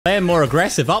Playing more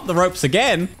aggressive, up the ropes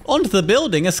again, onto the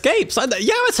building, escapes.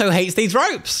 Yamato hates these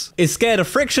ropes. Is scared of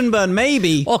friction burn,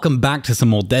 maybe. Welcome back to some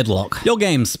more Deadlock. Your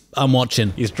games, I'm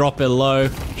watching. He's dropping low.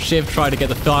 Shiv tried to get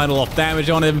the final off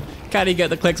damage on him. Can he get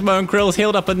the clicks? Krill's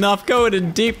healed up enough, going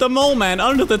in deep. The mole man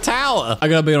under the tower. I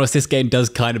gotta be honest, this game does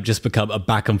kind of just become a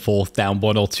back and forth down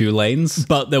one or two lanes,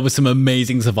 but there was some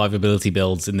amazing survivability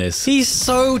builds in this. He's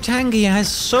so tanky, he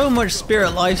has so much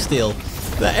spirit lifesteal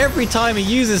that every time he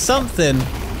uses something,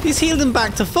 he's healed him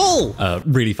back to full.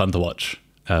 Really fun to watch.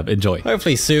 Enjoy.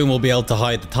 Hopefully soon we'll be able to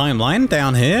hide the timeline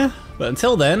down here, but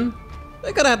until then,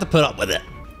 they're gonna have to put up with it.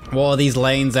 What are these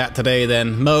lanes at today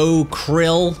then? Mo,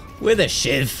 Krill, with a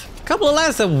Shiv. Couple of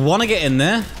lads that want to get in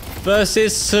there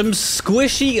versus some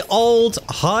squishy old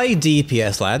high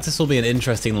DPS lads. This will be an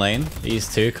interesting lane.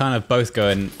 These two kind of both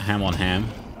going ham on ham,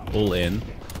 all in.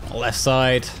 Left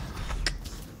side,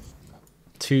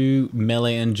 two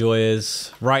melee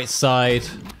enjoyers. Right side,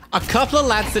 a couple of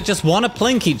lads that just want to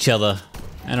plink each other.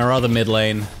 And our other mid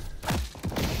lane,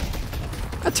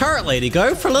 a turret lady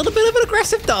go for a little bit of an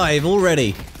aggressive dive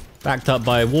already. Backed up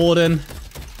by Warden.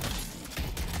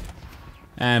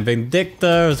 And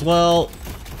Vindictor as well.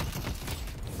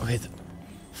 With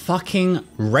fucking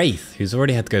Wraith, who's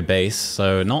already had to go base,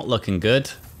 so not looking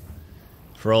good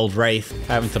for old Wraith.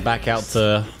 Having to back out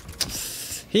to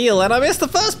heal, and I missed the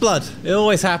first blood. It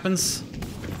always happens.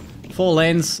 4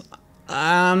 lanes.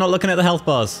 I'm not looking at the health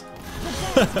bars.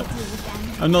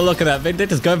 I'm not looking at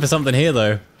Vindictor's going for something here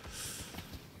though.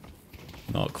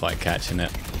 Not quite catching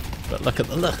it. But look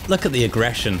at the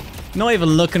aggression. Not even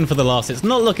looking for the loss. It's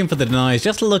not looking for the denies,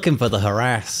 just looking for the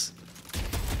harass.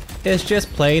 It's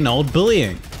just plain old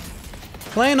bullying.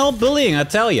 Plain old bullying, I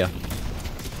tell you.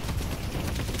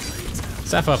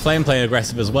 Sapphire Flame playing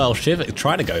aggressive as well. Shiv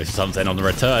tried to go for something on the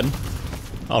return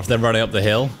after them running up the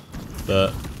hill,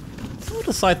 but we'll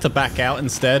decide to back out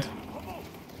instead.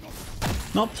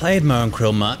 Not played Mo and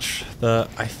Krill much, but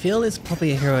I feel it's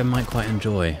probably a hero I might quite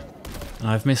enjoy. And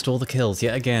I've missed all the kills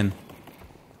yet again.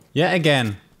 Yet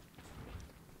again.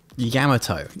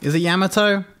 Yamato. Is it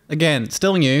Yamato? Again,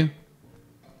 still new.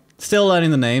 Still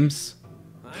learning the names.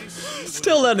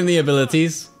 Still learning the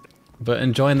abilities. But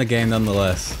enjoying the game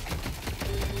nonetheless.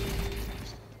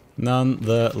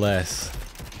 Nonetheless.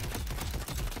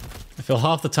 I feel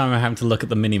half the time I'm having to look at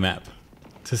the minimap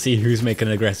to see who's making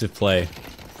an aggressive play.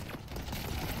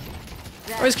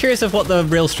 I was curious of what the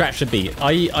real strat should be.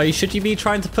 Should you be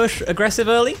trying to push aggressive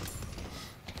early?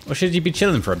 Or should you be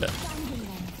chilling for a bit?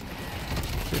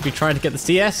 Should you be trying to get the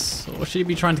CS? Or should you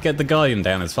be trying to get the Guardian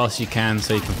down as fast as you can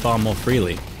so you can farm more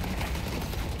freely?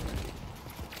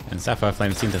 And Sapphire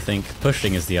Flame seem to think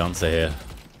pushing is the answer here.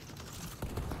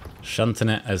 Shunting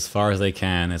it as far as they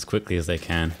can, as quickly as they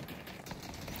can.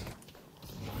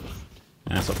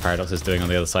 And that's what Paradox is doing on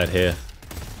the other side here.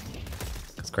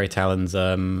 It's Grey Talon's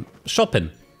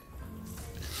sharpen.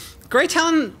 Grey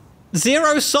Talon,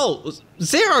 0 souls.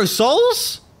 0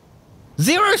 souls?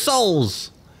 0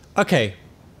 souls! Okay.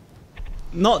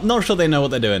 Not sure they know what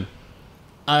they're doing.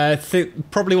 I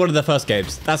think probably one of their first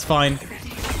games. That's fine.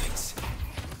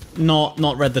 Not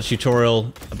read the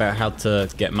tutorial about how to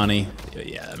get money.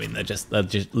 Yeah, I mean they're just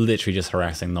literally just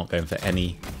harassing, not going for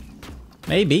any.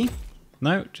 Maybe.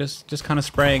 No, just kind of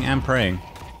spraying and praying.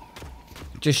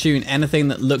 Just shooting anything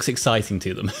that looks exciting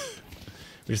to them.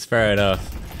 Which is fair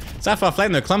enough. Sapphire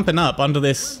Flame though clumping up under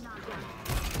this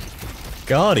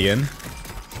Guardian.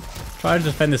 Trying to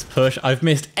defend this push. I've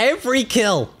missed every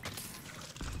kill.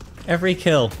 Every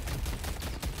kill.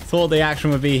 Thought the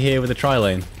action would be here with the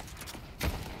tri-lane.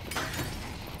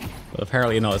 But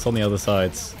apparently not, it's on the other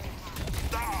sides.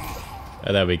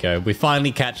 Oh, there we go. We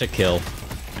finally catch a kill.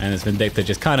 And it's Vindictor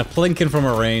just kind of plinking from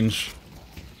a range.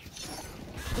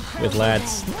 With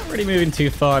lads not really moving too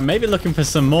far. Maybe looking for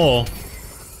some more.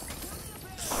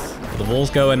 The wall's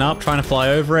going up, trying to fly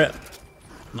over it.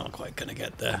 Not quite gonna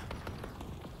get there.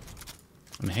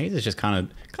 And Hazer's just kind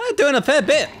of doing a fair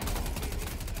bit.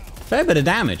 Fair bit of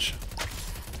damage.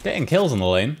 Getting kills on the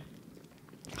lane.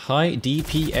 High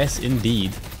DPS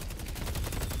indeed.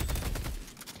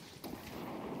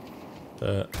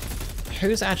 But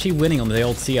who's actually winning on the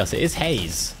old CS? It is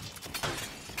Haze.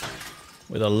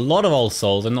 With a lot of old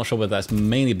souls. I'm not sure whether that's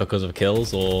mainly because of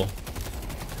kills or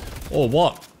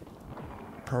what.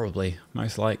 Probably,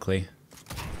 most likely.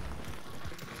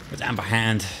 With Amber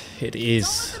Hand, it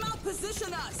is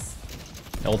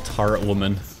the old turret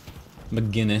woman,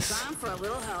 McGuinness.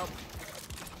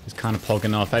 Who's kind of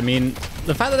pogging off. I mean,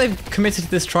 the fact that they've committed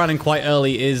to this trialing quite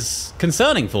early is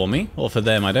concerning for me, or for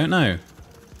them, I don't know.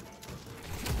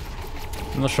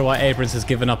 I'm not sure why Abrams has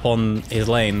given up on his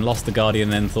lane, lost the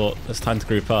Guardian, and then thought it's time to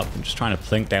group up. I'm just trying to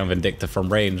plink down Vindicta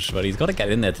from range, but he's got to get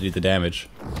in there to do the damage.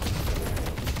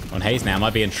 On Hayes now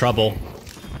might be in trouble.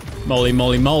 Moly,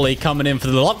 moly, moly, coming in for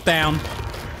the lockdown.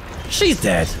 She's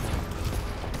dead.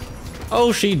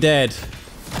 Oh, she dead.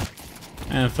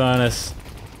 And Furnace,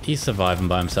 he's surviving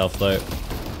by himself though.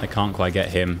 I can't quite get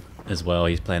him as well.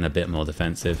 He's playing a bit more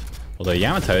defensive. Although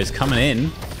Yamato is coming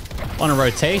in on a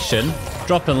rotation,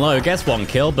 dropping low, gets one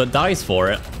kill, but dies for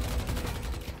it.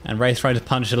 And Wraith trying to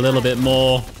punch it a little bit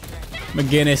more.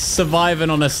 McGinnis surviving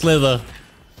on a slither,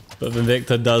 but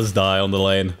Vindicta does die on the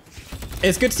lane.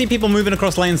 It's good to see people moving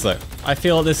across lanes though. I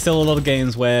feel there's still a lot of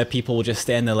games where people will just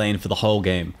stay in their lane for the whole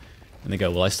game. And they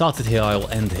go, well, I started here, I will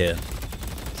end here.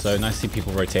 So nice to see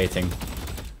people rotating.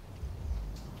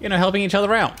 You know, helping each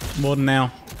other out. More than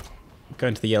now.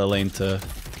 Going to the yellow lane to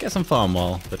get some farm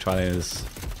while the tri-lane is...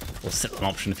 Well, still an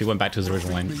option if he went back to his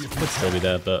original lane. Could still be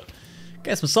there, but...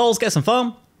 Get some souls, get some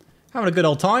farm. Having a good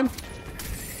old time.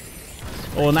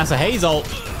 Oh, and that's a Haze ult.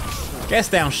 Gets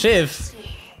down Shiv.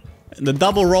 The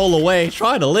double roll away,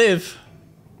 trying to live.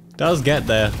 Does get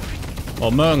there.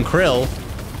 Well, Mo and Krill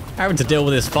having to deal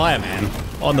with this fireman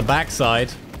on the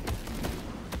backside.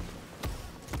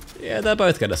 Yeah, they're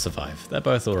both gonna survive. They're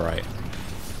both alright.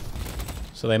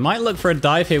 So they might look for a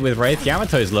dive here with Wraith.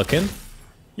 Yamato's looking.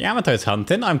 Yamato's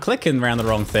hunting. I'm clicking around the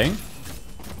wrong thing.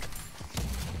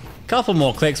 Couple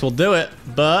more clicks will do it,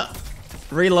 but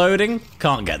reloading,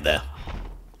 can't get there.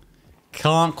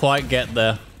 Can't quite get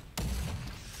there.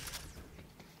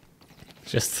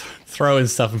 Just throwing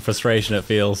stuff in frustration, it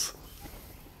feels.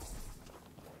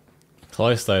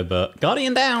 Close though, but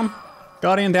Guardian down.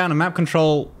 Guardian down and map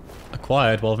control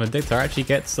acquired while Vindicta actually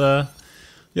gets the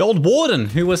old Warden,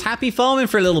 who was happy farming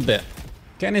for a little bit.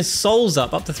 Getting his souls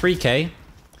up to 3k.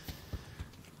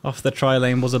 Off the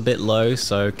tri-lane was a bit low,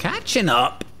 so catching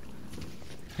up.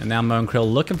 And now Mo and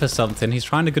Krill looking for something. He's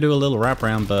trying to do a little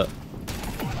wraparound, but...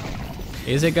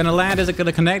 Is it gonna land? Is it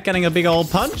gonna connect? Getting a big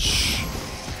old punch.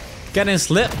 Getting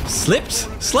slept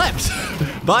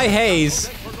by Hayes.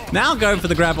 Now going for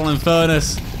the grab on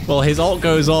Infernus. Well, his ult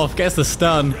goes off, gets the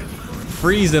stun,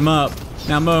 frees him up.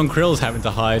 Now Mo and Krill's having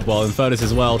to hide while Infernus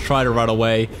as well try to run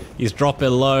away. He's dropping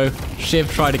low.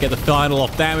 Shiv tried to get the final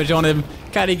off damage on him.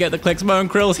 Can he get the clicks? Mo and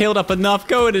Krill's healed up enough.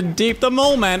 Going in deep. The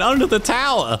mole man under the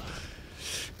tower.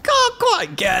 Can't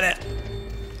quite get it.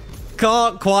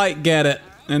 Can't quite get it.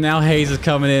 And now Hayes is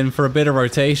coming in for a bit of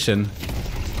rotation.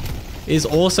 Is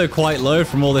also quite low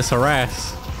from all this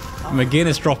harass.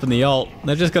 McGinnis dropping the ult.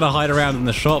 They're just going to hide around in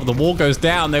the shop. The wall goes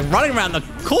down. They're running around the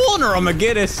corner on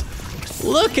McGinnis.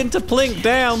 Looking to plink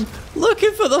down.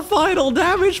 Looking for the final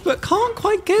damage, but can't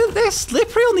quite get it. They're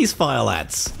slippery on these fire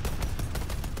lads.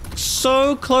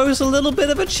 So close. A little bit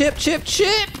of a chip.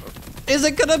 Is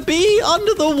it going to be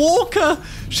under the walker?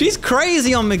 She's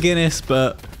crazy on McGinnis,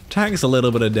 but tanks a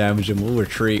little bit of damage and will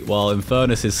retreat while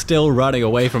Infernus is still running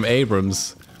away from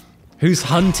Abrams. Who's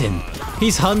hunting?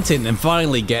 He's hunting and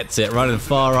finally gets it, running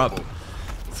far up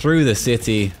through the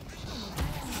city.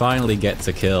 Finally gets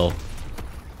a kill.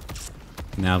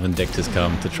 Now Vindicta's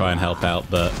come to try and help out,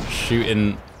 but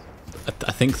shooting,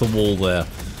 I think the wall there.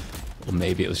 Or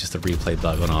maybe it was just a replay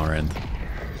bug on our end.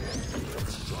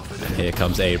 And here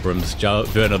comes Abrams,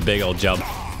 doing a big old jump.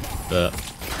 But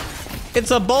it's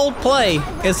a bold play.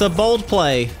 It's a bold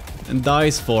play. And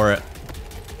dies for it.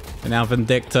 And now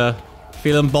Vindicta,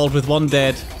 feeling bold with one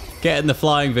dead. Getting the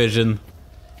flying vision.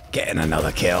 Getting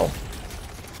another kill.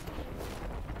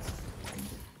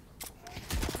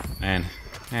 And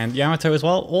Yamato as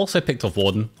well. Also picked off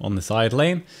Warden on the side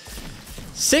lane.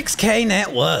 6k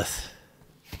net worth.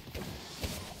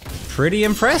 Pretty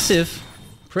impressive.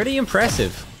 Pretty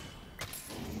impressive.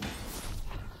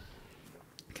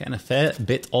 Getting a fair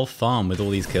bit of farm with all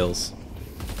these kills.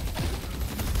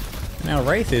 Now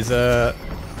Wraith is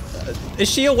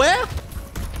she aware?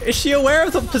 Is she aware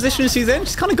of the position she's in?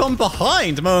 She's kind of gone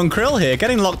behind Mo and Krill here,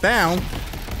 getting locked down.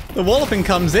 The walloping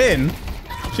comes in.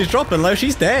 She's dropping low,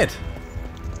 she's dead.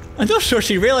 I'm not sure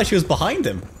she realized she was behind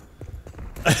him.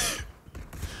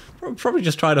 Probably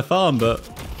just tried to farm, but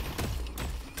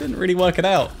didn't really work it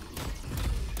out.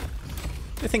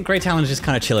 I think Grey Talon's just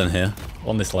kind of chilling here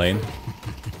on this lane.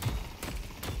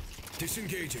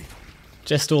 Disengaging.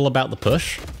 Just all about the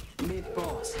push.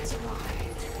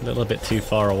 A little bit too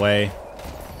far away.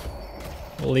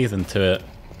 We'll leave them to it.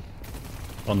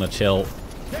 On the chill,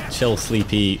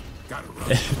 sleepy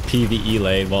PvE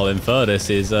lane while Infernus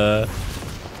is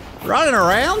running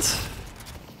around.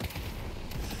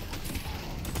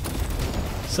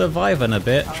 Surviving a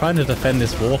bit, trying to defend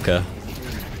this Walker.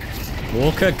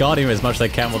 Walker guarding him as much as they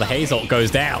can while the Haze ult goes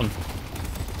down.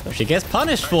 But she gets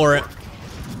punished for it.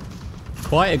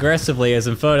 Quite aggressively, as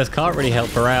Infernus can't really help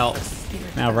her out.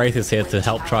 Now Wraith is here to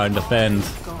help try and defend.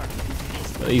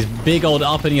 But these big old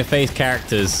up-in-your-face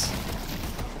characters.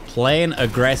 Playing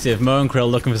aggressive. Mo and Krill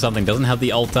looking for something. Doesn't have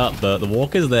the ult up, but the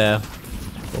Walker's there.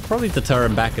 Will probably deter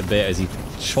him back a bit as he's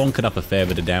chonking up a fair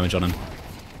bit of damage on him.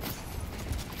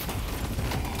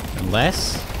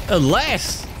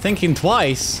 Unless, thinking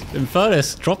twice,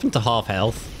 Infernus dropping to half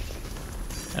health.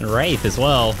 And Wraith as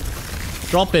well.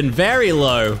 Dropping very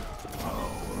low.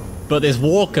 But this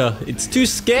Walker, it's too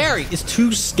scary. It's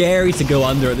too scary to go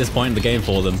under at this point in the game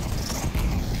for them.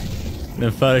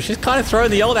 And Infernus just kind of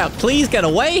throwing the ult out. Please get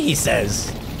away, he says.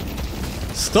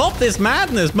 Stop this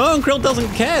madness. Mo and Krill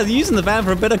doesn't care. They're using the van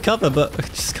for a bit of cover, but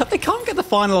they can't get the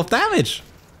final off damage.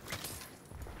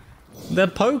 They're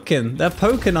poking. They're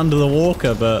poking under the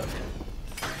Walker, but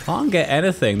can't get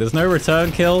anything. There's no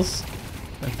return kills.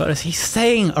 But he's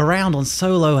staying around on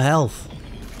so low health.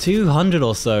 200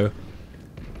 or so.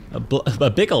 A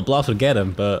big old blast would get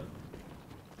him, but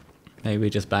maybe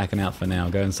just backing out for now.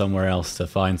 Going somewhere else to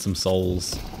find some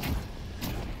souls.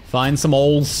 Find some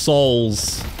old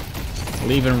souls.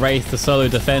 Leaving Wraith to solo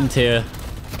defend here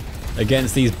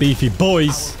against these beefy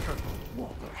boys.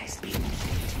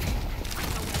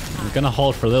 I'm gonna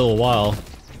hold for a little while.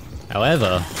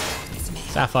 However,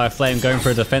 Sapphire Flame going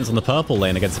for a defense on the purple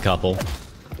lane against a couple.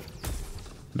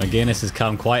 McGinnis has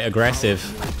come quite aggressive.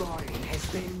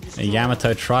 And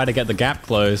Yamato tried to get the gap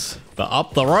closed, but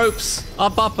up the ropes,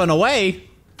 up and away.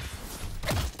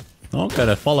 Not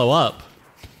gonna follow up.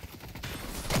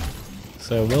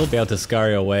 So we'll be able to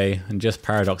scurry away, and just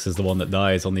Paradox is the one that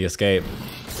dies on the escape.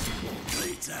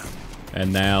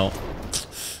 And now,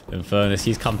 Infernus,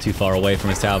 he's come too far away from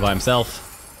his tower by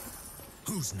himself.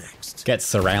 Who's next? Gets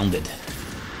surrounded.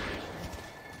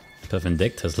 But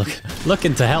Vindicta's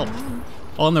looking to help.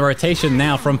 On the rotation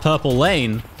now from purple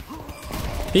lane.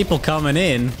 People coming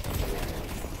in.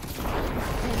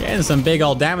 Getting some big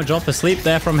old damage off asleep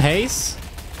there from Haze.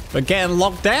 But getting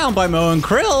locked down by Mo and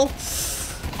Krill.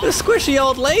 The squishy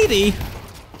old lady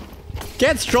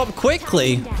gets dropped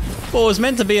quickly. What was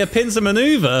meant to be a pincer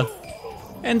maneuver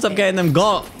ends up getting them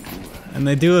got. And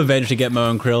they do eventually get Mo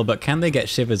and Krill, but can they get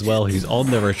Shiv as well, who's on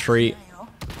the retreat?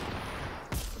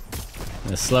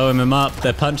 They're slowing him up,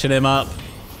 they're punching him up.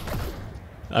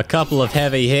 A couple of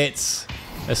heavy hits.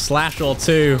 A slash or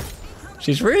two.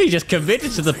 She's really just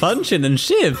committed to the punching, and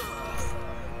Shiv.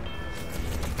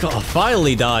 God,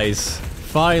 finally dies.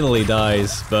 Finally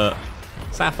dies, but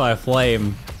Sapphire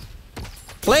Flame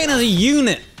playing as a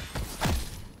unit.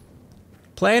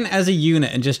 Playing as a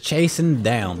unit and just chasing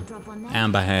down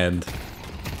Amber Hand.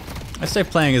 I say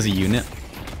playing as a unit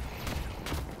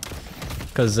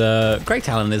because Great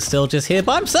Talon is still just here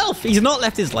by himself. He's not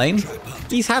left his lane.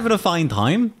 He's having a fine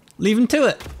time. Leave him to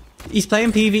it. He's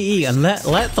playing PvE, and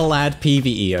let the lad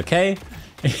PvE, okay?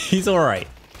 He's alright.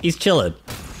 He's chilling.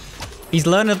 He's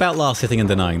learning about last hitting and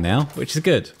denying now, which is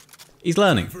good. He's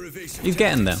learning. He's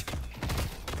getting there.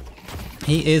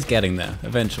 He is getting there,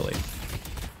 eventually.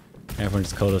 Everyone's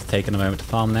just kind of taking a moment to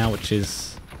farm now, which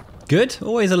is good.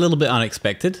 Always a little bit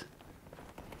unexpected.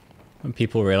 When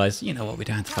people realize, you know what, we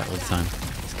don't have to fight all the time.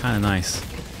 It's kind of nice.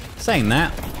 Saying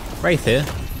that, Wraith here,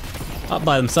 up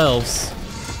by themselves.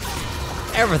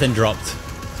 Everything dropped.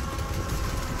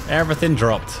 Everything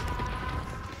dropped.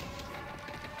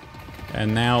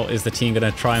 And now is the team going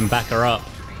to try and back her up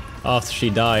after she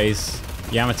dies.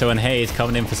 Yamato and Haze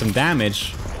coming in for some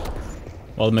damage.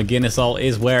 While the McGinnis ult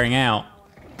is wearing out.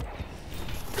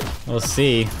 We'll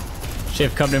see.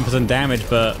 Shiv coming in for some damage,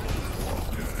 but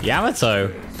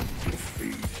Yamato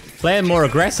playing more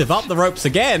aggressive, up the ropes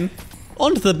again.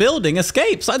 Onto the building,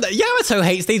 escapes. Yamato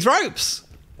hates these ropes.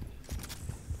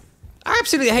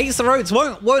 Absolutely hates the ropes,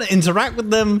 won't interact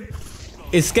with them.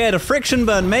 Is scared of friction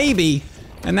burn, maybe.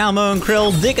 And now Mo and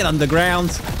Krill digging underground,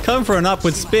 come for an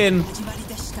upward spin.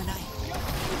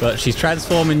 But she's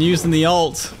transforming, using the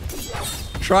ult.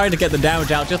 Trying to get the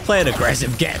damage out, just playing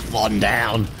aggressive, get one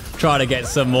down. Try to get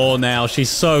some more now,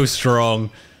 she's so strong.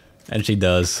 And she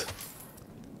does.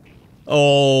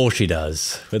 Oh, she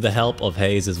does. With the help of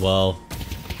Haze as well.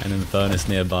 And Infernus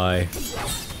nearby.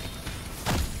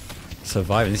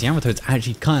 Surviving. This Yamato's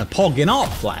actually kind of pogging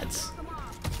off, lads.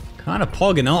 Kind of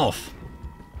pogging off.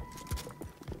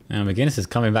 Now McGinnis is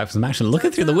coming back for some action.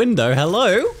 Looking through the window.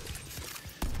 Hello?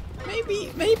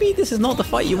 Maybe this is not the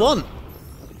fight you want.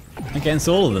 Against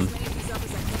all of them.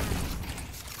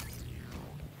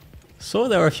 Saw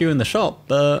there were a few in the shop,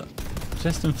 but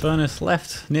just Infernus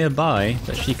left nearby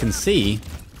that she can see.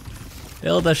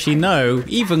 Little does she know,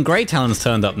 even Great Talon's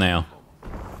turned up now.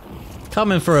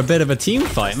 Coming for a bit of a team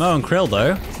fight. Mo and Krill,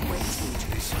 though.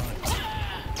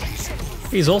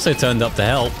 He's also turned up to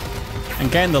help.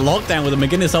 And getting the lockdown with a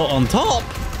McGinnis ult on top.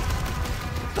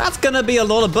 That's gonna be a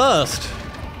lot of burst.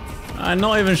 I'm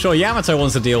not even sure Yamato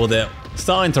wants to deal with it.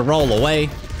 Starting to roll away.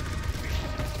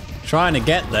 Trying to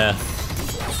get there.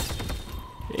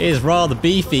 It is rather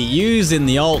beefy, using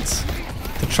the ult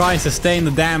to try and sustain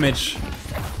the damage.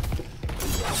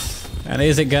 And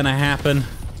is it gonna happen?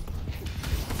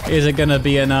 Is it gonna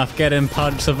be enough? Getting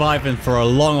punched, surviving for a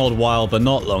long old while, but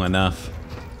not long enough.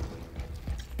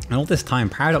 And all this time,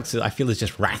 Paradox, I feel, is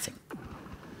just ratting.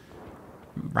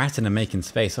 Ratting and making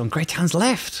space. Oh, and Greytown's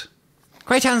left.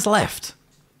 Greytown's left.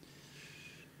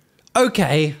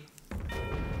 Okay.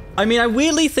 I mean, I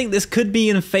weirdly think this could be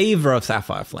in favor of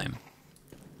Sapphire Flame.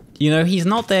 You know, he's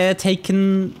not there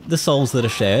taking the souls that are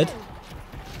shared.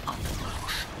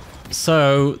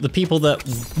 So the people that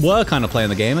were kind of playing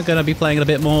the game are going to be playing it a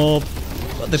bit more.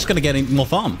 They're just going to get more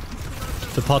fun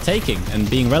for partaking and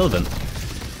being relevant.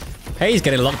 Hey, he's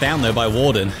getting locked down though by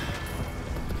Warden.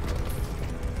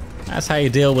 That's how you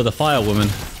deal with a firewoman.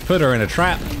 Put her in a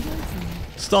trap.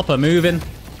 Stop her moving.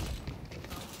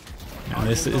 Now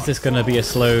is this going to be a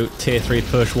slow tier 3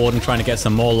 push? Warden trying to get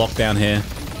some more lockdown here.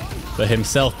 But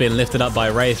himself being lifted up by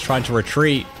Wraith, trying to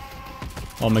retreat.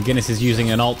 While McGinnis is using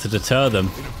an ult to deter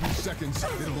them.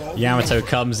 Yamato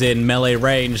comes in, melee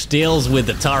range, deals with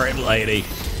the turret lady.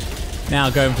 Now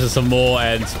going for some more,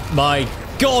 and my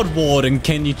God, Warden,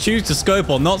 can you choose to scope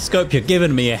or not scope? You're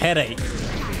giving me a headache.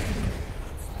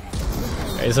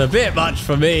 It's a bit much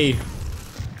for me.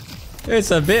 It's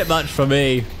a bit much for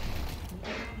me.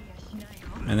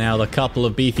 And now the couple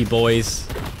of beefy boys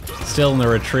still in the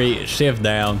retreat, Shiv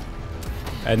down.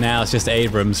 And now it's just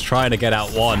Abrams trying to get out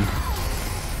one.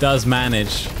 Does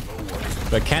manage.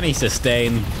 But can he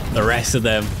sustain the rest of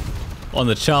them on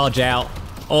the charge out,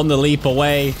 on the leap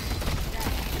away?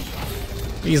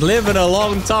 He's living a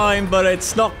long time, but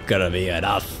it's not gonna be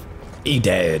enough. He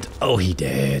did. Oh, he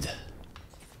did.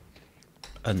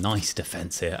 A nice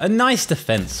defense here. A nice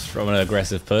defense from an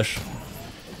aggressive push.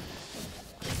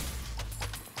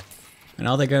 And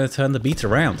are they going to turn the beat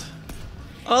around?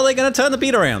 Are they going to turn the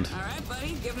beat around? All right,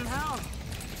 buddy, give him hell.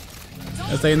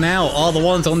 As they now are the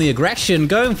ones on the aggression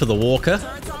going for the Walker.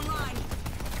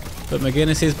 But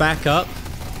McGinnis is back up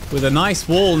with a nice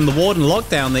wall and the Warden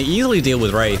lockdown. They easily deal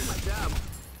with Wraith.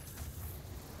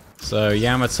 So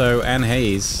Yamato and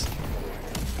Hayes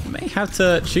may have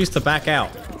to choose to back out.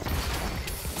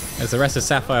 As the rest of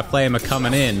Sapphire Flame are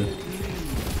coming in.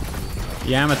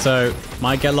 Yamato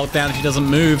might get locked down if she doesn't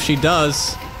move. She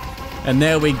does. And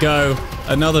there we go.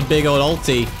 Another big old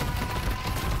ulti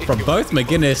from both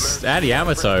McGinnis and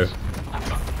Yamato.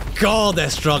 God, they're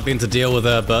struggling to deal with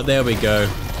her, but there we go.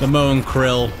 The Mo and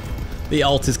Krill. The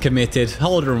ult is committed.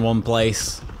 Hold her in one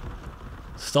place.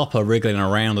 Stop her wriggling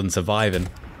around and surviving.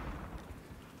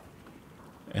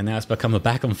 And now it's become a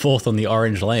back and forth on the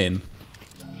orange lane.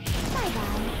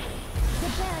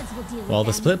 Well,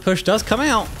 the split push does come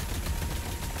out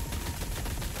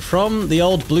from the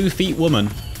old blue feet woman.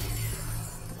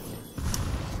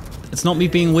 It's not me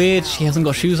being weird. She hasn't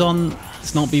got shoes on.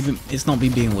 It's not me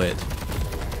being weird.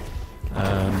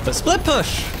 But split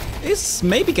push is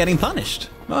maybe getting punished.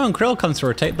 Oh, and Krill comes to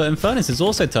rotate, but Infernus is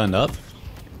also turned up.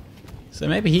 So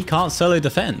maybe he can't solo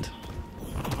defend.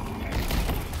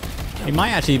 He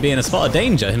might actually be in a spot of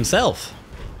danger himself.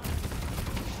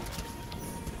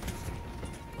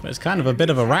 But it's kind of a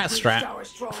bit of a rat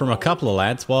strat from a couple of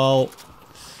lads. While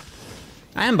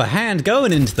Amber Hand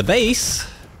going into the base.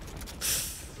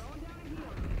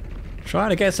 Trying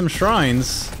to get some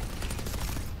shrines.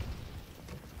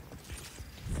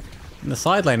 In the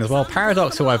side lane as well.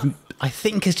 Paradox, who I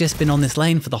think has just been on this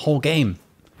lane for the whole game.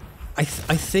 I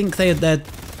think they're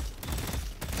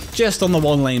just on the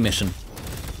one lane mission.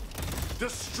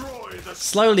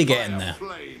 Slowly getting there.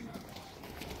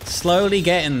 Slowly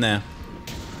getting there.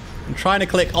 I'm trying to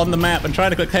click on the map and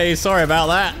trying to click, hey, sorry about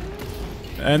that.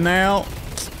 And now,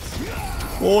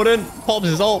 Warden pops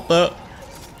his ult, but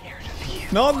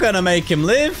not gonna make him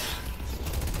live.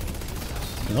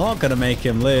 Not gonna make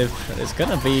him live. It's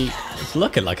gonna be, it's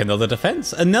looking like another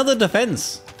defense. Another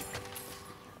defense.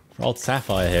 For old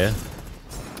Sapphire here.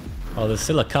 Oh, there's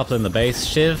still a couple in the base.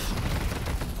 Shiv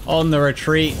on the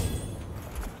retreat.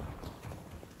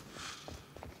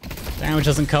 Damage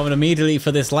doesn't come in immediately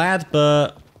for this lad,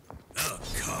 but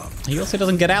he also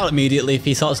doesn't get out immediately if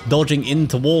he starts dodging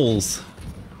into walls.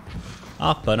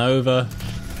 Up and over.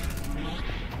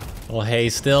 Oh, hey,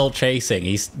 he's still chasing.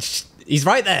 He's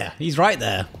right there. He's right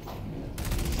there.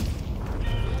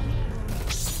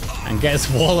 And gets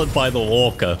walloped by the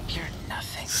Walker.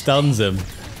 Stuns him.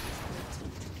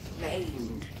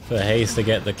 For Hayes to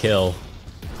get the kill.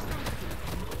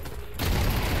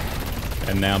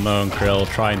 And now Mo and Krill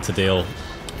trying to deal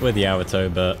with Yamato,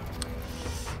 but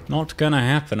not gonna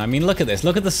happen. I mean, look at this.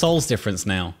 Look at the souls difference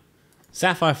now.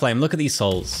 Sapphire Flame, look at these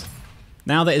souls.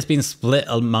 Now that it's been split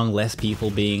among less people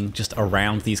being just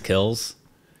around these kills,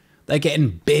 they're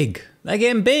getting big. They're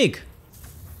getting big.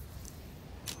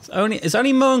 It's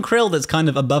only Mo and Krill that's kind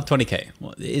of above 20k.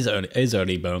 Well, it is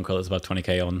only Mo and Krill that's above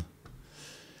 20k on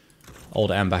old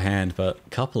Amber Hand, but a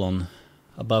couple on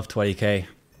above 20k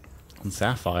on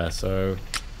Sapphire, so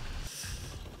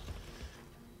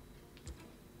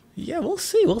yeah, we'll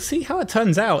see. We'll see how it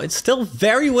turns out. It's still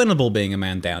very winnable being a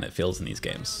man down, it feels, in these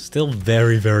games. Still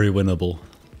very, very winnable.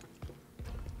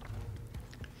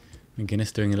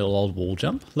 McGinnis doing a little old wall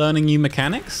jump. Learning new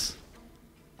mechanics.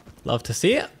 Love to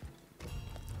see it.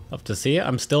 Love to see it.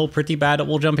 I'm still pretty bad at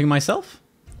wall jumping myself,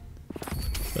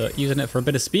 but using it for a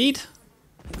bit of speed.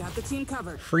 Got the team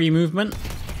covered. Free movement.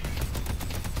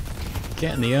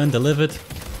 Getting the urn delivered.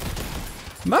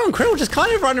 Mo and Krill just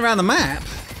kind of running around the map,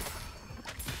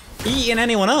 eating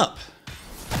anyone up.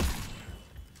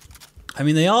 I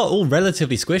mean, they are all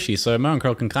relatively squishy, so Mo and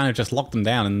Krill can kind of just lock them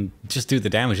down and just do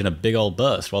the damage in a big old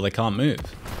burst while they can't move.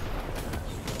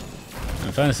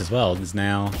 And Furnace as well is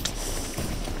now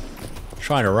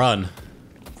trying to run.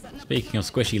 Speaking of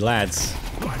squishy lads,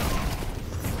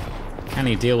 can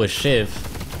he deal with Shiv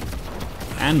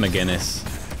and McGinnis?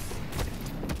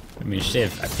 I mean,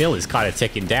 Shiv, I feel, is kind of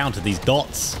ticking down to these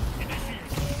dots.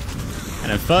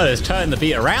 And Inferno's turning the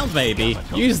beat around, maybe.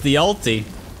 Use the ulti.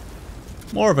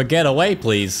 More of a getaway,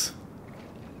 please.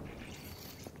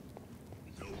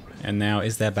 And now,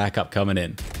 is there backup coming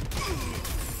in?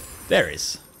 There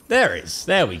is. There is.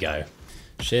 There we go.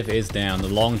 Shiv is down. The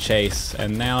long chase.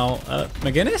 And now,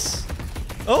 McGinnis?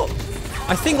 Oh,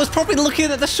 I think was probably looking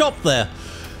at the shop there.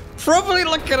 Probably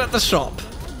looking at the shop.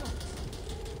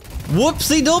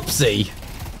 Whoopsie doopsie.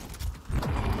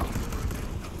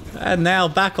 And now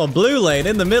back on blue lane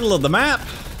in the middle of the map.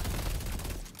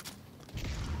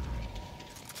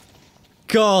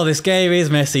 God, this game is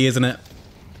messy, isn't it?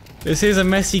 This is a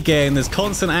messy game. There's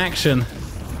constant action.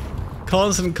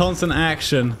 Constant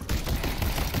action.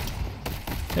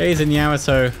 Hayes and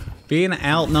Yamato being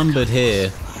outnumbered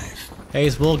here.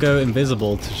 Hayes will go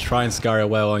invisible to try and scurry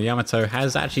away, while Yamato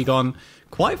has actually gone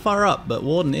quite far up, but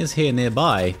Warden is here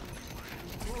nearby.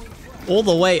 All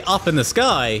the way up in the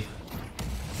sky.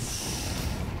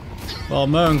 Well,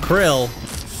 Mo and Krill.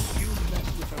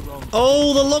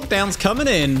 Oh, the lockdown's coming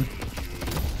in.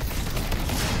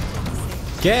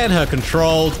 Getting her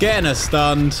controlled, getting her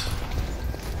stunned.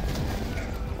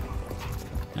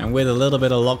 And with a little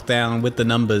bit of lockdown with the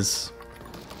numbers.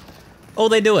 Oh,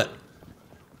 they do it.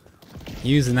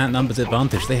 Using that numbers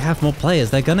advantage. They have more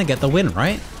players. They're gonna get the win,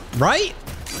 right? Right?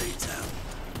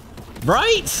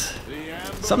 Right?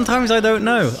 Sometimes I don't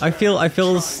know. I feel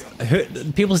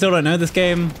people still don't know this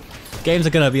game. Games are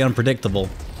gonna be unpredictable.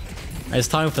 It's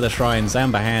time for the shrines.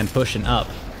 Amber Hand pushing up.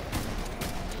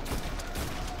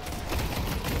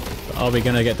 Are we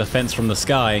gonna get defense from the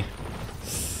sky?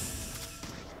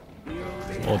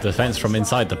 Or defense from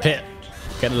inside the pit?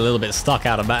 Getting a little bit stuck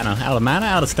out of mana.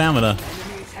 Out of stamina.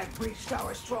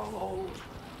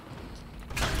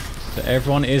 So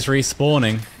everyone is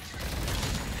respawning.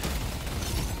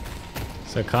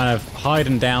 So kind of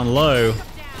hiding down low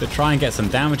to try and get some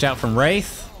damage out from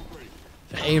Wraith.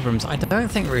 For Abrams, I don't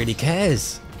think really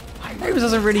cares. Abrams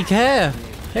doesn't really care.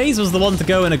 Hayes was the one to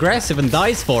go in aggressive and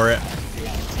dies for it.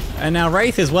 And now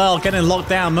Wraith as well, getting locked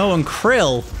down. Mo and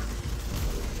Krill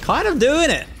kind of doing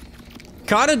it.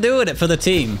 Kind of doing it for the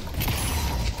team.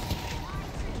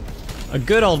 A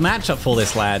good old matchup for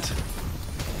this lad.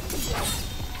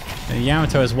 And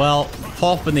Yamato as well,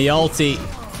 popping the ulti.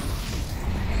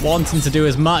 Wanting to do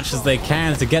as much as they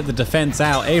can to get the defense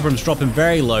out. Abrams dropping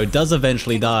very low, does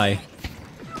eventually die.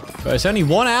 But it's only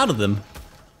one out of them.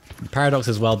 And Paradox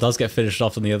as well does get finished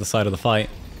off on the other side of the fight.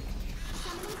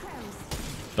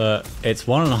 But it's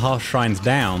 1.5 shrines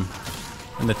down.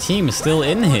 And the team is still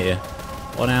in here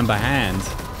on Amber Hand.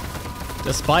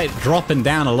 Despite dropping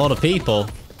down a lot of people.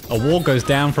 A wall goes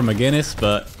down from McGinnis,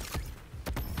 but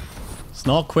it's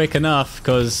not quick enough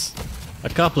because a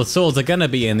couple of swords are going to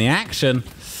be in the action.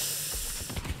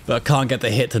 But can't get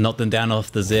the hit to knock them down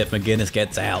off the zip. McGinnis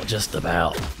gets out just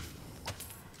about.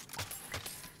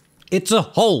 It's a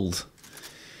hold.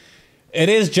 It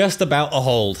is just about a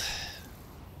hold.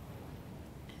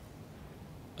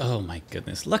 Oh my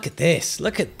goodness. Look at this.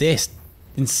 Look at this.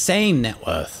 Insane net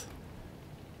worth.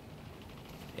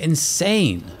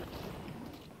 Insane.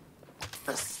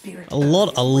 A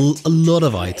lot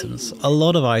of items. A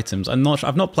lot of items.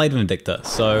 I've not played Vindicta,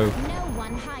 so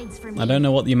I don't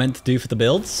know what you meant to do for the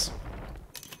builds.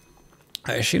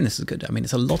 I assume this is good. I mean,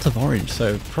 it's a lot of orange,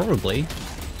 so probably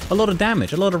a lot of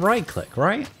damage, a lot of right click,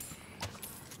 right?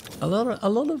 A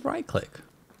lot of right click.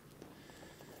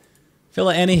 I feel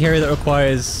like any hero that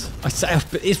requires...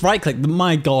 It's right click,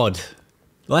 my god.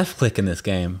 Left click in this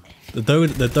game. The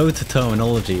Dota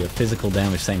terminology of physical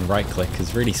damage saying right click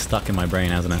has really stuck in my brain,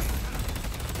 hasn't it?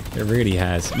 It really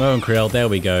has. Mo and Krill, there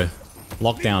we go.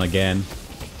 Lockdown again.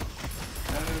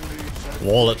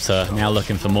 Wallops her, now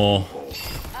looking for more.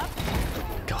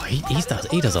 God,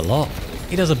 he does a lot.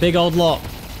 He does a big old lot.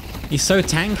 He's so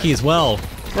tanky as well.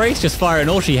 Ray's just firing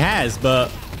all she has, but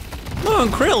Mo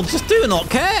and Krill just do not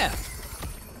care.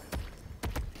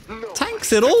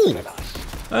 Tanks it all.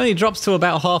 Only drops to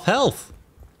about half health.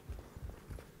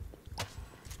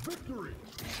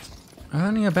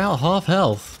 Only about half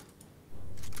health.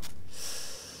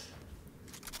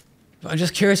 I'm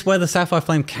just curious where the Sapphire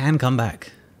Flame can come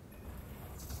back.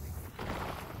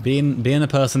 Being a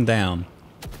person down.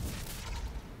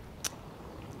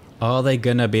 Are they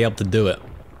gonna be able to do it?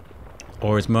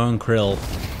 Or is Mo and Krill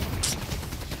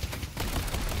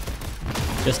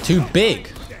just too big?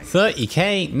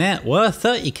 30k net worth,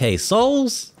 30k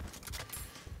souls?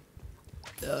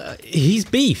 He's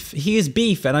beef. He is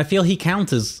beef, and I feel he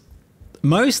counters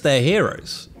most their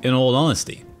heroes, in all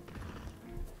honesty.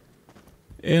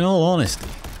 In all honesty.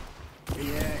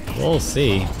 We'll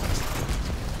see.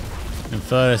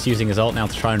 Infernus using his ult now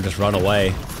to try and just run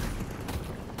away.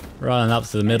 Running up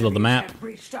to the middle of the map.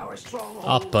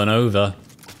 Up and over.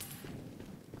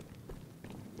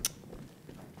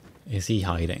 Is he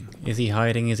hiding? Is he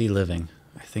hiding? Is he living?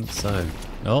 I think so.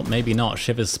 Oh, maybe not.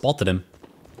 Shiver's spotted him.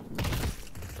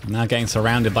 Now getting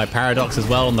surrounded by Paradox as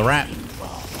well on the rat.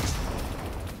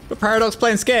 But Paradox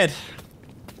playing scared.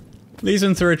 Leaves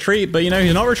him to retreat, but you know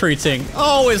he's not retreating.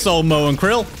 Oh, it's old Mo and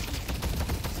Krill.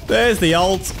 There's the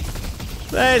ult.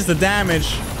 There's the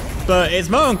damage. But it's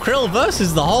Mo and Krill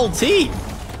versus the whole team.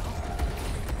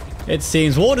 It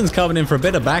seems Warden's coming in for a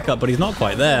bit of backup, but he's not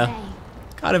quite there.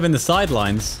 Kind of in the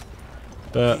sidelines.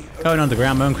 But going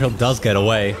underground, Mo and Krill does get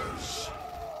away.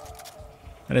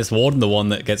 And it's Warden the one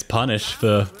that gets punished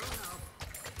for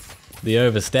the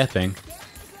overstepping.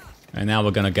 And now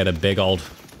we're gonna get a big old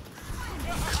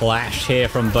clash here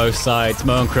from both sides.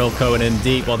 Mo and Krill going in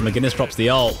deep while the McGinnis drops the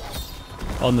ult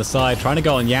on the side, trying to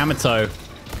go on Yamato.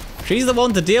 She's the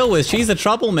one to deal with. She's the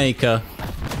troublemaker.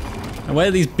 And where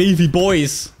are these beefy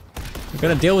boys? We're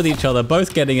gonna deal with each other,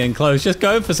 both getting in close. Just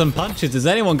going for some punches. Is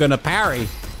anyone gonna parry?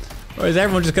 Or is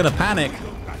everyone just gonna panic?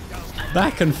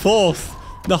 Back and forth.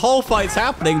 The whole fight's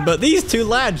happening, but these two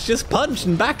lads just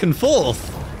punching back and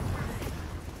forth.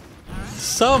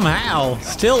 Somehow,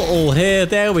 still all here.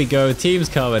 There we go. Team's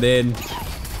coming in.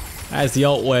 As the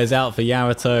ult wears out for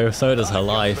Yamato, so does her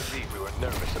life.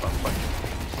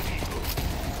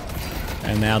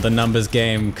 And now the numbers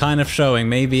game kind of showing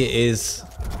maybe it is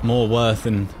more worth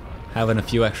than having a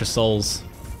few extra souls.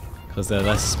 Because they're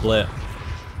less split.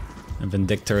 And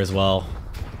Vindictor as well.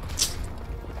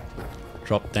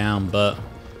 Dropped down, but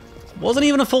wasn't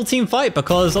even a full team fight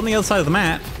because on the other side of the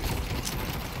map,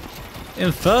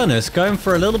 Infernus going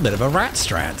for a little bit of a rat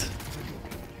strat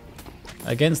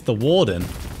against the Warden.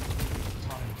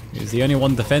 He's the only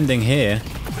one defending here.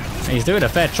 And he's doing a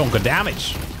fair chunk of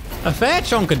damage. A fair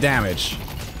chunk of damage.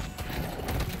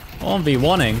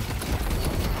 1v1ing.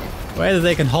 Whether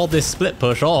they can hold this split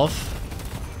push off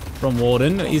from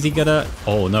Warden. Is he gonna...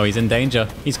 Oh no, he's in danger.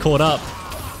 He's caught up.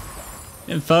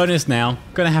 Infernus now.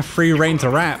 Gonna have free reign to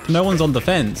wrap. No one's on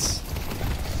defense.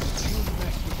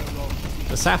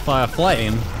 The Sapphire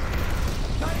Flame.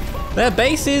 Their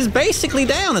base is basically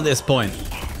down at this point.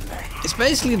 It's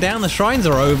basically down. The shrines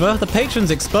are over. The patron's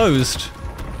exposed.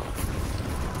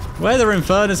 Whether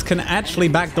Infernus can actually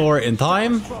backdoor it in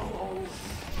time,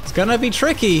 it's gonna be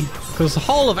tricky because the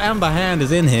whole of Amber Hand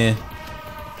is in here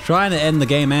trying to end the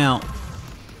game out.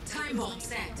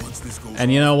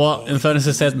 And you know what? Infernus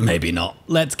has said, maybe not.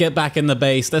 Let's get back in the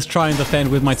base. Let's try and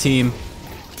defend with my team.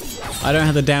 I don't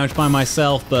have the damage by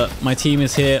myself, but my team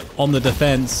is here on the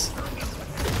defense.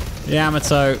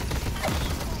 Yamato,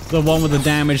 the one with the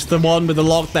damage, the one with the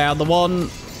lockdown, the one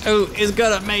who is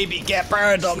gonna maybe get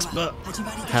Paradox, but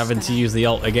having to use the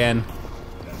ult again.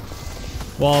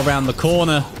 While around the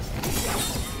corner,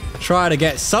 try to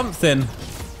get something.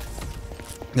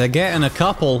 They're getting a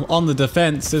couple on the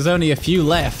defense. There's only a few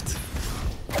left.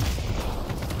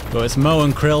 But it's Mo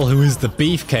and Krill who is the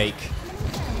beefcake.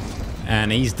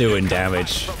 And he's doing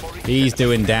damage. He's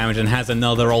doing damage and has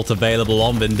another ult available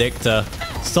on Vindictor.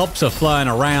 Stops her flying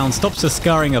around, stops her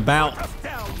scurrying about.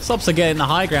 Stops her getting the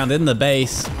high ground in the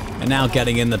base. And now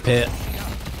getting in the pit.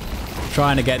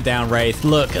 Trying to get down Wraith.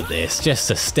 Look at this. Just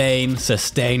sustain,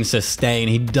 sustain, sustain.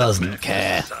 He doesn't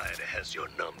care.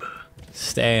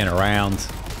 Staying around.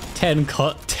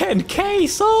 10k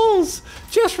souls!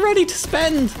 Just ready to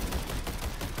spend!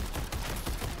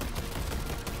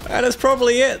 And that's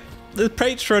probably it. The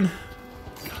patron.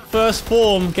 First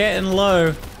form getting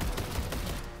low.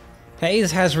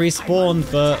 Hayes has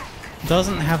respawned, but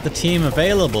doesn't have the team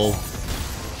available.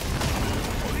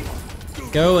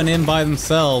 Going in by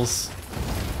themselves.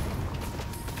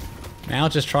 Now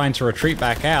just trying to retreat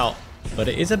back out, but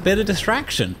it is a bit of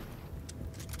distraction.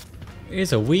 It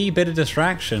is a wee bit of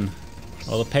distraction.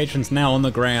 Well, the patron's now on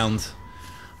the ground.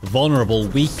 Vulnerable,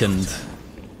 weakened.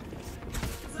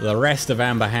 The rest of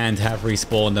Amber Hand have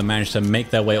respawned and managed to make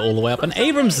their way all the way up. And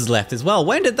Abrams is left as well.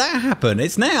 When did that happen?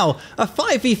 It's now a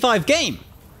 5v5 game.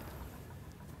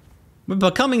 We're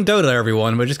becoming Dota,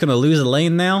 everyone. We're just going to lose a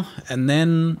lane now, and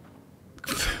then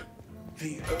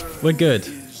we're good.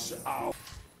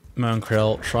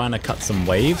 Monkrill trying to cut some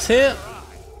waves here.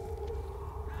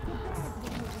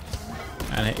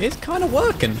 And it is kind of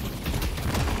working.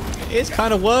 It is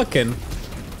kind of working.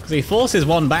 Because he forces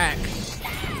one back.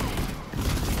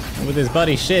 And with his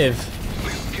buddy Shiv.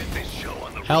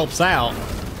 Helps out.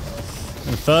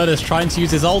 And Furnace trying to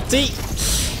use his ulti.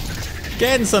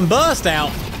 Getting some burst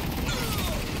out.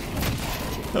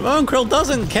 But Monkrill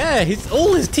doesn't care.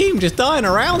 All his team just dying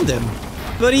around him.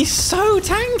 But he's so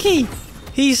tanky.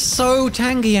 He's so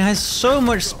tanky. He has so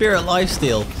much spirit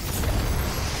lifesteal.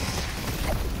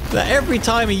 That every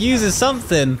time he uses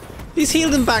something, he's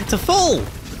healed him back to full.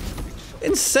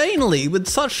 Insanely, with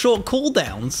such short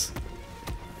cooldowns.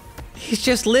 He's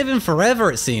just living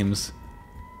forever, it seems.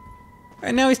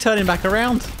 And now he's turning back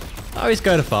around. Oh, he's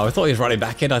going far. I thought he was running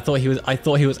back in. I thought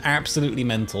he was absolutely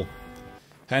mental.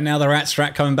 And now the Rat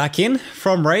Strat coming back in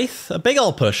from Wraith. A big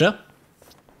old pusher.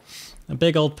 A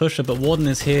big old pusher, but Warden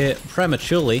is here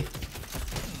prematurely.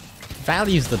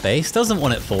 Values the base, doesn't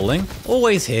want it falling.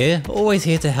 Always here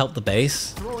to help the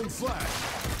base.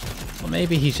 Or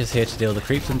maybe he's just here to deal the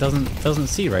creeps and doesn't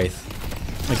see Wraith.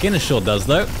 McGinnis sure does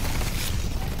though.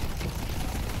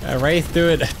 Wraith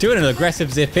doing an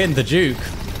aggressive zip in to Juke.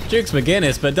 Juke's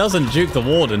McGinnis, but doesn't juke the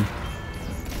Warden.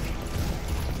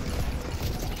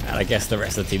 And I guess the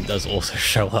rest of the team does also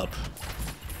show up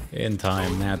in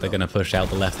time. Now they're going to push out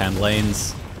the left-hand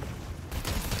lanes.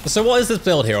 So what is this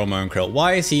build here on Monkrill?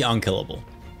 Why is he unkillable?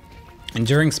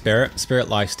 Enduring Spirit, Spirit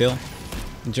Lifesteal.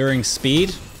 Enduring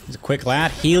Speed, he's a quick lad.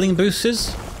 Healing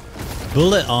boosters,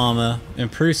 Bullet Armor,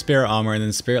 Improved Spirit Armor, and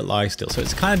then Spirit Lifesteal. So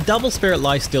it's kind of double Spirit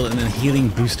Lifesteal and then Healing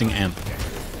Boosting Amp.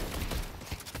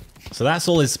 So that's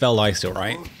all his spell lifesteal,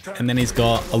 right? And then he's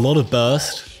got a lot of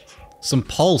burst, some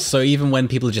pulse, so even when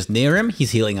people are just near him, he's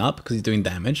healing up because he's doing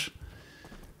damage,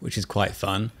 which is quite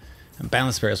fun. And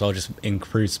Balanced Spirit as well, just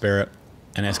Improved Spirit.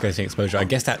 And escalating exposure. I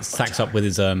guess that stacks up with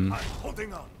his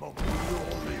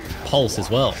pulse as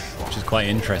well, which is quite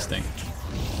interesting.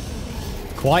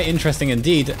 Quite interesting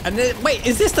indeed. And wait,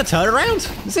 is this the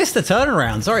turnaround? Is this the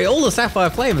turnaround? Sorry, all the Sapphire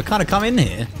Flame have kind of come in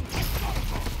here.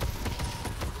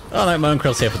 Oh no,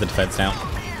 Monkrill's here for the defense now.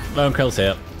 Monkrill's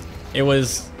here. It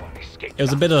was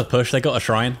a bit of a push. They got a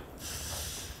shrine.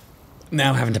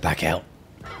 Now having to back out.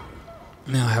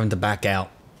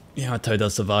 Yato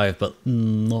does survive, but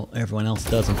not everyone else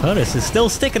does. And Furnace is still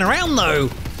sticking around though.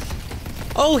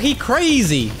 Oh, he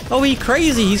crazy. Oh, he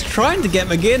crazy. He's trying to get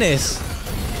McGinnis.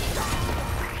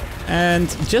 And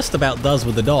just about does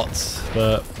with the dots,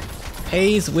 but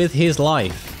pays with his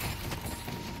life.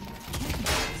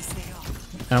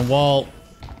 And while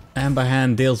Amber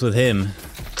Hand deals with him,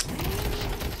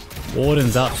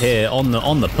 Warden's up here on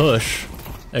the push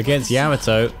against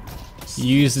Yamato,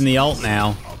 using the ult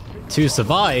now to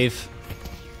survive.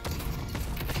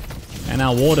 And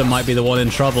now Warden might be the one in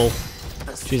trouble.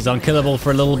 She's unkillable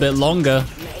for a little bit longer.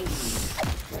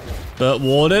 But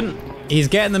Warden, he's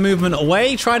getting the movement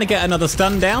away, trying to get another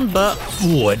stun down, but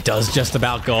ooh, it does just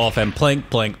about go off, and plink,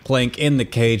 plink, plink in the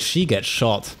cage. She gets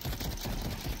shot.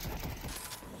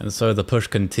 And so the push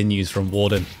continues from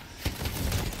Warden.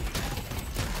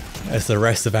 As the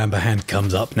rest of Amber Hand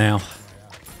comes up now.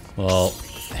 Well,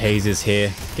 Hayes is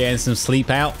here, getting some sleep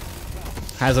out.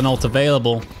 Has an ult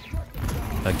available,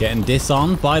 but getting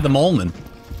disarmed by the Moleman.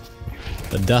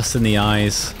 The dust in the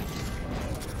eyes.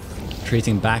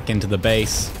 Retreating back into the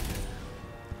base.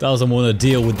 Doesn't want to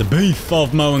deal with the beef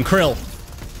of Mo and Krill.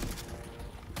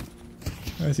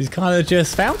 As he's kind of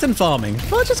just fountain farming.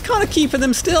 Well, just kind of keeping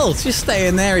them still. Just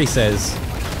staying there, he says.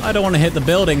 I don't want to hit the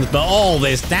buildings, but all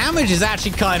this damage is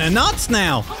actually kind of nuts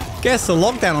now. Guess the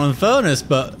lockdown on Furnace,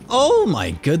 but oh my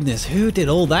goodness, who did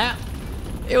all that?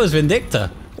 It was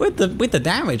Vindicta. with the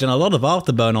damage and a lot of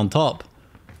afterburn on top.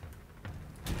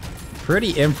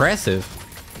 Pretty impressive.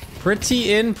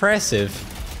 Pretty impressive.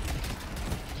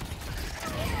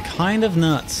 Kind of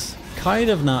nuts. Kind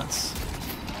of nuts.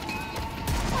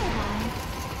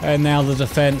 And now the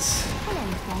defense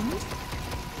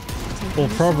will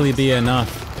probably be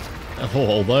enough. Oh,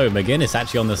 although McGinnis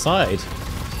actually on the side.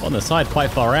 On the side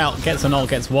quite far out. Gets an ult,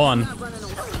 gets one.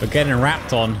 But getting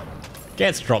wrapped on.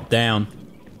 Gets dropped down.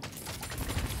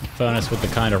 Furnace with the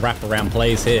kind of wraparound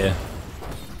plays here.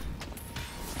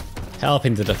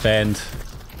 Helping to defend.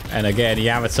 And again,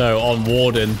 Yamato on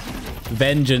Warden.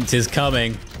 Vengeance is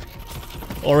coming.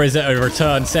 Or is it a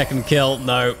return second kill?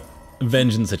 No.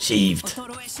 Vengeance achieved.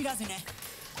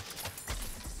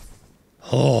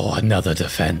 Oh, another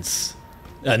defense.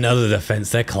 Another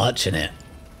defense. They're clutching it.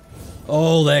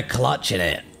 Oh, they're clutching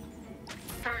it.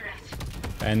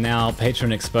 And now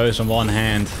Patron exposed on one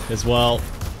hand as well.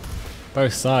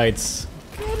 Both sides.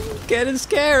 Getting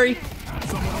scary.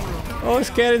 Oh, it's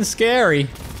getting scary.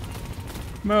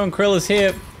 Mo and Krill is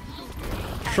here.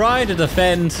 Trying to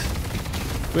defend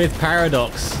with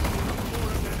Paradox.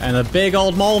 And a big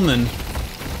old Molman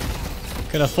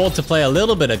can afford to play a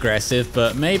little bit aggressive,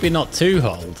 but maybe not too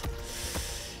hold.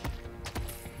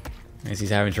 As he's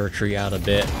having to retreat out a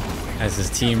bit. As his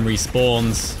team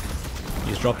respawns.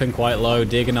 He's dropping quite low,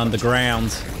 digging underground.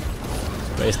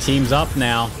 But his team's up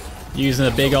now. Using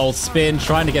a big old spin,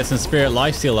 trying to get some Spirit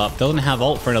Lifesteal up. Doesn't have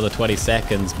ult for another 20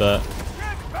 seconds, but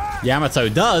Yamato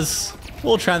does.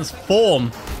 Will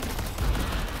transform.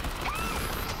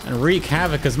 And wreak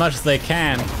havoc as much as they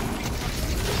can.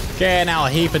 Getting out a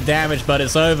heap of damage, but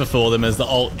it's over for them as the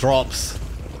ult drops.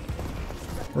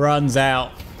 Runs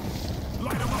out.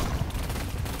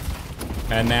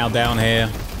 And now down here.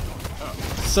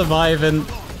 Surviving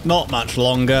not much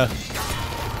longer.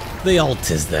 The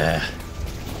ult is there.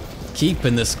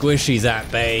 Keeping the squishies at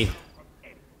bay.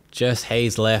 Just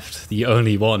Hayes left, the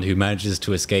only one who manages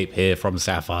to escape here from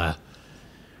Sapphire.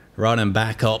 Running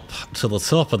back up to the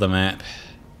top of the map.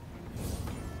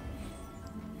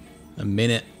 A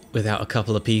minute without a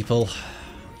couple of people.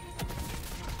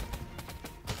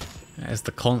 As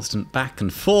the constant back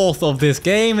and forth of this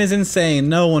game is insane.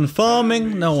 No one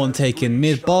farming, no one taking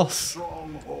mid-boss.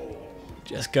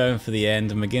 Just going for the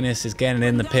end, and McGinnis is getting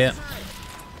in the pit.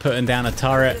 Putting down a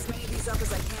turret.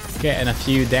 Getting a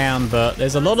few down, but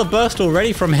there's a lot of burst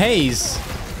already from Hayes.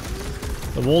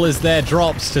 The wall is there,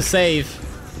 drops to save.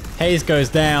 Hayes goes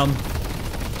down.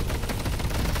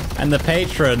 And the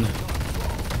Patron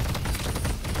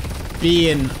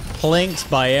being plinked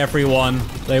by everyone.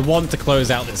 They want to close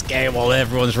out this game while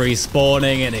everyone's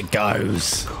respawning, and it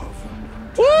goes.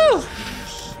 Woo!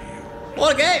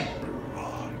 What a game!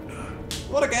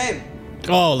 What a game!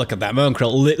 Oh, look at that.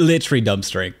 Monkrill literally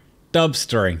dumpstering.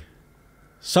 Dumpstering.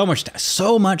 So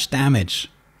much damage.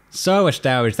 So much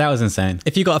damage. That was insane.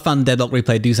 If you got a fun Deadlock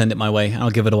replay, do send it my way, and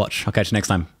I'll give it a watch. I'll catch you next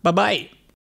time. Bye-bye!